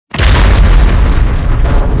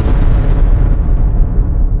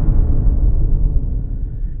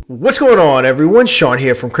What's going on, everyone? Sean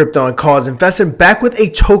here from kryptonhga Investing, back with a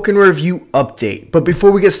token review update. But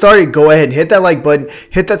before we get started, go ahead and hit that like button,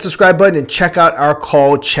 hit that subscribe button, and check out our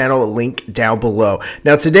call channel link down below.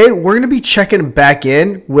 Now today we're going to be checking back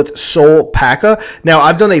in with Solpaca. Now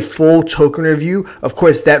I've done a full token review. Of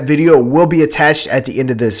course, that video will be attached at the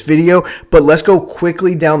end of this video, but let's go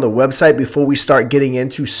quickly down the website before we start getting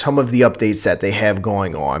into some of the updates that they have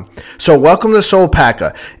going on. So welcome to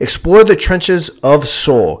Solpaca. Explore the trenches of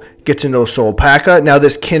Sol. Get to know Solpaca. Now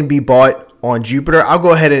this can be bought on Jupiter. I'll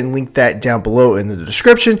go ahead and link that down below in the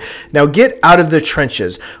description. Now get out of the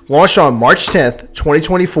trenches. Launched on March 10th,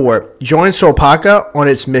 2024. Join Solpaca on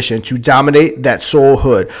its mission to dominate that Sol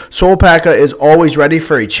hood. Solpaca is always ready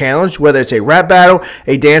for a challenge, whether it's a rap battle,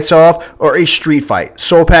 a dance-off, or a street fight.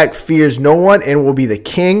 Solpaca fears no one and will be the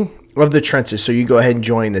king of the trenches. So you go ahead and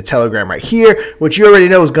join the Telegram right here, which you already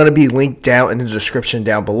know is going to be linked down in the description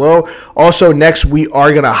down below. Also, next we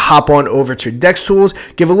are going to hop on over to Dex Tools,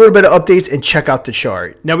 give a little bit of updates, and check out the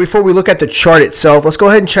chart. Now before we look at the chart itself, let's go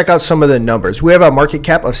ahead and check out some of the numbers. We have our market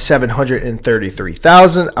cap of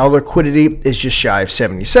 733,000. Our liquidity is just shy of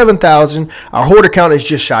 77,000. Our holder count is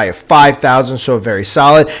just shy of 5,000, so very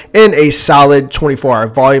solid, and a solid 24-hour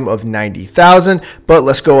volume of 90,000. But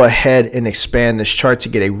let's go ahead and expand this chart to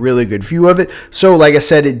get a really good view of it. So like I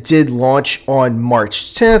said, it did launch on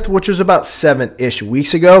March 10th, which was about 7-ish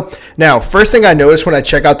weeks ago. Now, first thing I noticed when I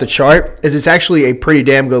check out the chart is it's actually a pretty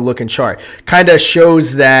damn good looking chart. Kind of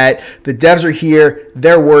shows that the devs are here,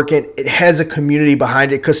 they're working, it has a community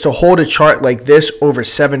behind it, because to hold a chart like this over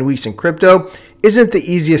 7 weeks in crypto isn't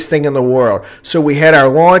the easiest thing in the world. So we had our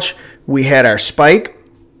launch, we had our spike,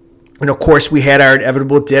 and of course, we had our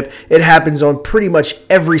inevitable dip. It happens on pretty much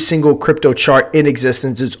every single crypto chart in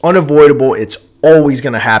existence. It's unavoidable. It's always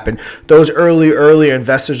going to happen. Those early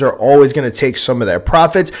investors are always going to take some of their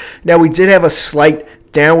profits. Now, we did have a slight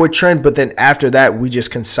downward trend, but then after that we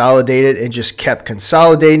just consolidated and just kept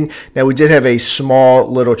consolidating. Now we did have a small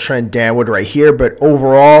little trend downward right here, but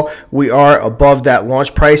overall we are above that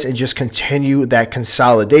launch price and just continue that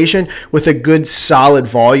consolidation with a good solid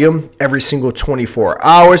volume every single 24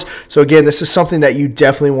 hours. So again, this is something that you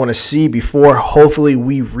definitely want to see before hopefully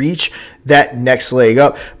we reach that next leg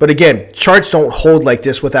up. But again, charts don't hold like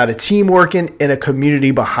this without a team working and a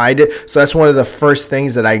community behind it. So that's one of the first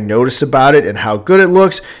things that I noticed about it, and how good it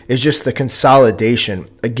looks is just the consolidation.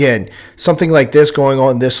 Again, something like this going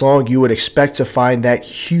on this long, you would expect to find that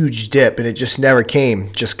huge dip, and it just never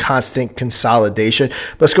came. Just constant consolidation.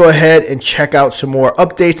 Let's go ahead and check out some more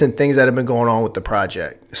updates and things that have been going on with the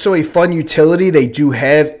project. So a fun utility they do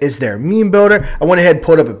have is their meme builder. I went ahead and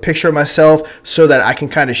pulled up a picture of myself so that I can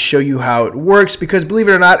kind of show you how it works, because believe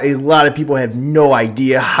it or not, a lot of people have no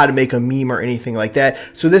idea how to make a meme or anything like that.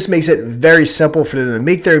 So this makes it very simple for them to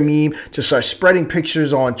make their meme, to start spreading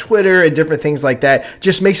pictures on Twitter and different things like that.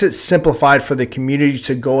 Just makes it simplified for the community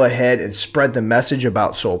to go ahead and spread the message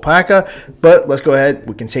about Solpaca. But let's go ahead,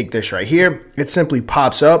 we can take this right here. It simply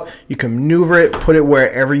pops up. You can maneuver it, put it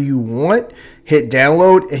wherever you want, hit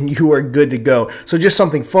download, and you are good to go. So just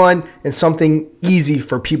something fun and something easy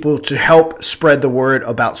for people to help spread the word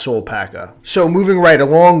about Solpaca. So moving right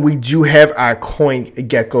along, we do have our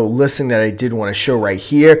Coingecko listing that I did want to show right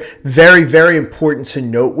here. Very important to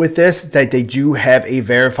note with this that they do have a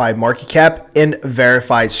verified market cap and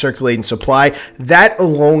verified circulating supply. That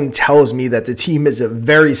alone tells me that the team is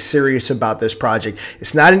very serious about this project.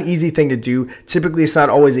 It's not an easy thing to do. Typically, it's not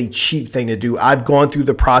always a cheap thing to do. I've gone through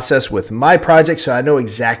the process with my project, so I know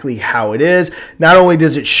exactly how it is. Not only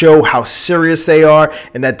does it show how serious they are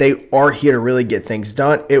and that they are here to really get things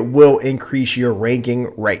done, it will increase your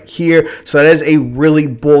ranking right here. So that is a really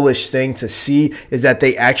bullish thing to see, is that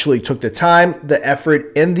they actually took the time, the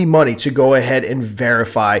effort, and the money to go ahead and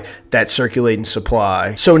verify that circulating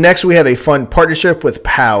supply. So next we have a fun partnership with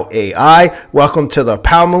POW AI. Welcome to the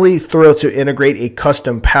POWmily. Thrilled to integrate a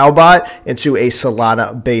custom POW bot into a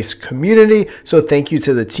Solana based community. So thank you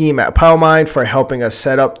to the team at POWmind for helping us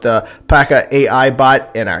set up the Paca AI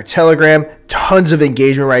bot in our Telegram. Tons of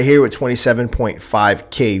engagement right here with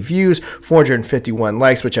 27.5K views, 451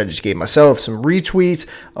 likes, which I just gave myself, some retweets,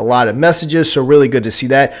 a lot of messages. So really good to see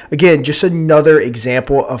that. Again, just another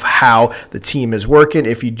example of how the team is working.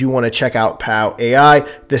 If you do want to check out POW AI,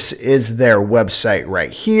 this is their website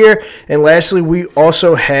right here. And lastly, we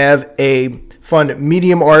also have a fun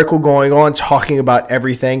Medium article going on talking about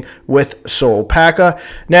everything with Solpaca.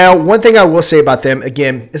 Now, one thing I will say about them,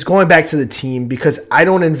 again, is going back to the team, because I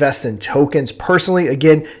don't invest in tokens personally.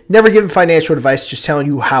 Again, never giving financial advice, just telling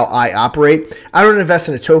you how I operate. I don't invest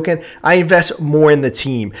in a token. I invest more in the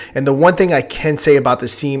team. And the one thing I can say about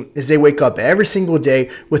this team is they wake up every single day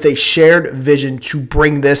with a shared vision to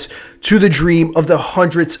bring this to the dream of the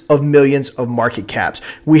hundreds of millions of market caps.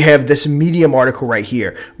 We have this Medium article right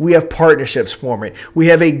here. We have partnerships forming. We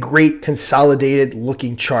have a great consolidated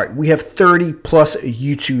looking chart. We have 30 plus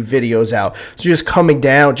YouTube videos out. So just coming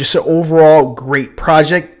down, just an overall great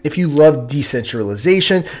project. If you love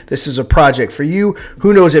decentralization, this is a project for you.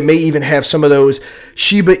 Who knows, it may even have some of those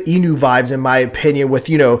Shiba Inu vibes, in my opinion, with,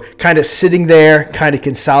 you know, kind of sitting there, kind of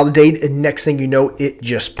consolidate, and next thing you know, it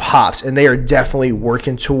just pops. And they are definitely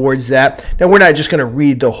working towards that. Now, we're not just going to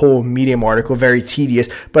read the whole Medium article, very tedious,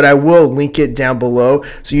 but I will link it down below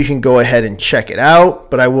so you can go ahead and check it out.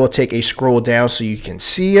 But I will take a scroll down so you can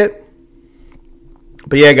see it.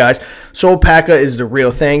 But yeah, guys, Solpaca is the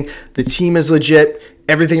real thing. The team is legit.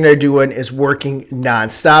 Everything they're doing is working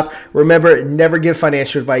nonstop. Remember, never give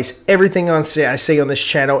financial advice. Everything I say on this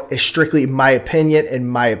channel is strictly my opinion and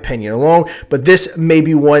my opinion alone. But this may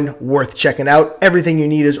be one worth checking out. Everything you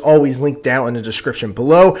need is always linked down in the description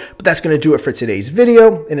below. But that's going to do it for today's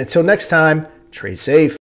video. And until next time, trade safe.